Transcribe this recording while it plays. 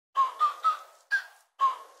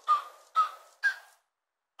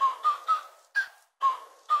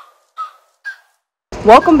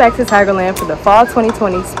Welcome back to Tigerland for the Fall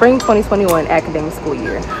 2020, Spring 2021 academic school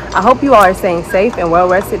year. I hope you all are staying safe and well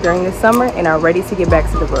rested during this summer and are ready to get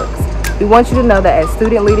back to the books. We want you to know that as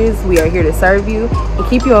student leaders, we are here to serve you and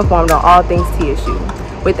keep you informed on all things TSU.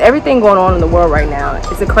 With everything going on in the world right now,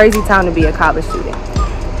 it's a crazy time to be a college student.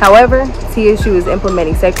 However, TSU is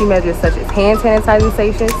implementing safety measures such as hand sanitizing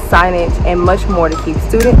stations, signage, and much more to keep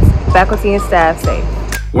students, faculty, and staff safe.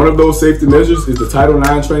 One of those safety measures is the Title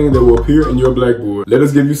IX training that will appear in your Blackboard. Let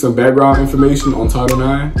us give you some background information on Title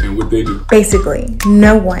IX and what they do. Basically,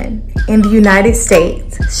 no one in the United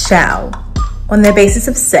States shall, on the basis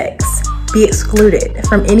of sex, be excluded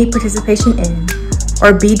from any participation in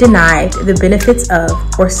or be denied the benefits of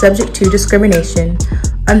or subject to discrimination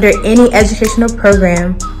under any educational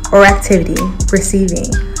program or activity receiving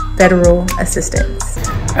federal assistance.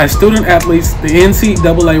 As student athletes, the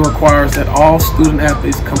NCAA requires that all student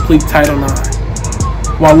athletes complete Title IX.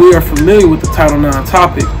 While we are familiar with the Title IX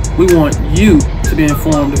topic, we want you to be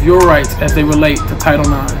informed of your rights as they relate to Title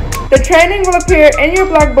IX. The training will appear in your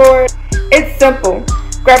Blackboard. It's simple.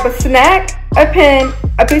 Grab a snack, a pen,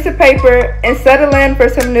 a piece of paper, and settle in for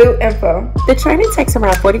some new info. The training takes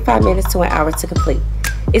around 45 minutes to an hour to complete.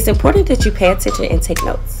 It's important that you pay attention and take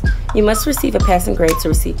notes. You must receive a passing grade to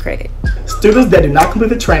receive credit. Students that do not complete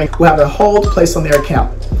the training will have a hold placed on their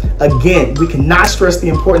account. Again, we cannot stress the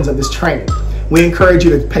importance of this training. We encourage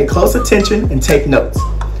you to pay close attention and take notes.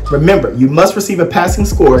 Remember, you must receive a passing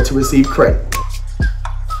score to receive credit.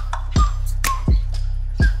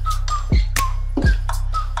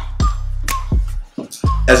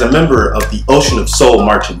 As a member of the Ocean of Soul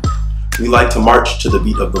marching band, we like to march to the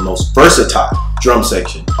beat of the most versatile drum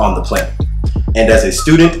section on the planet. And as a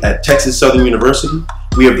student at Texas Southern University,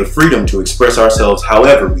 we have the freedom to express ourselves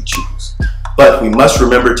however we choose. But we must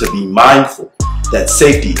remember to be mindful that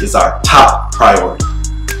safety is our top priority.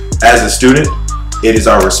 As a student, it is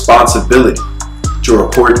our responsibility to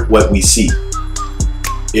report what we see.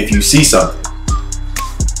 If you see something,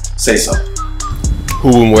 say something.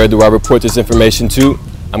 Who and where do I report this information to?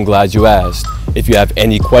 I'm glad you asked. If you have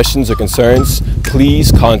any questions or concerns, please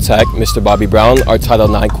contact Mr. Bobby Brown, our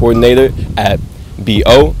Title IX coordinator, at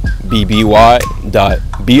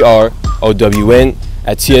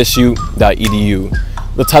bobby.brown@tsu.edu.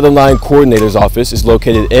 The Title IX coordinator's office is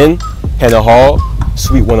located in Hannah Hall,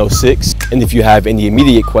 Suite 106. And if you have any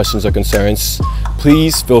immediate questions or concerns,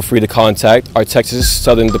 please feel free to contact our Texas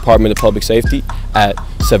Southern Department of Public Safety at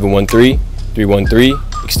 713-313,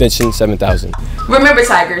 extension 7000. Remember,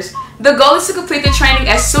 Tigers, the goal is to complete the training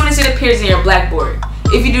as soon as it appears in your Blackboard.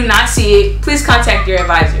 If you do not see it, please contact your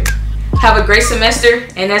advisor. Have a great semester,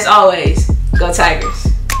 and as always, go Tigers.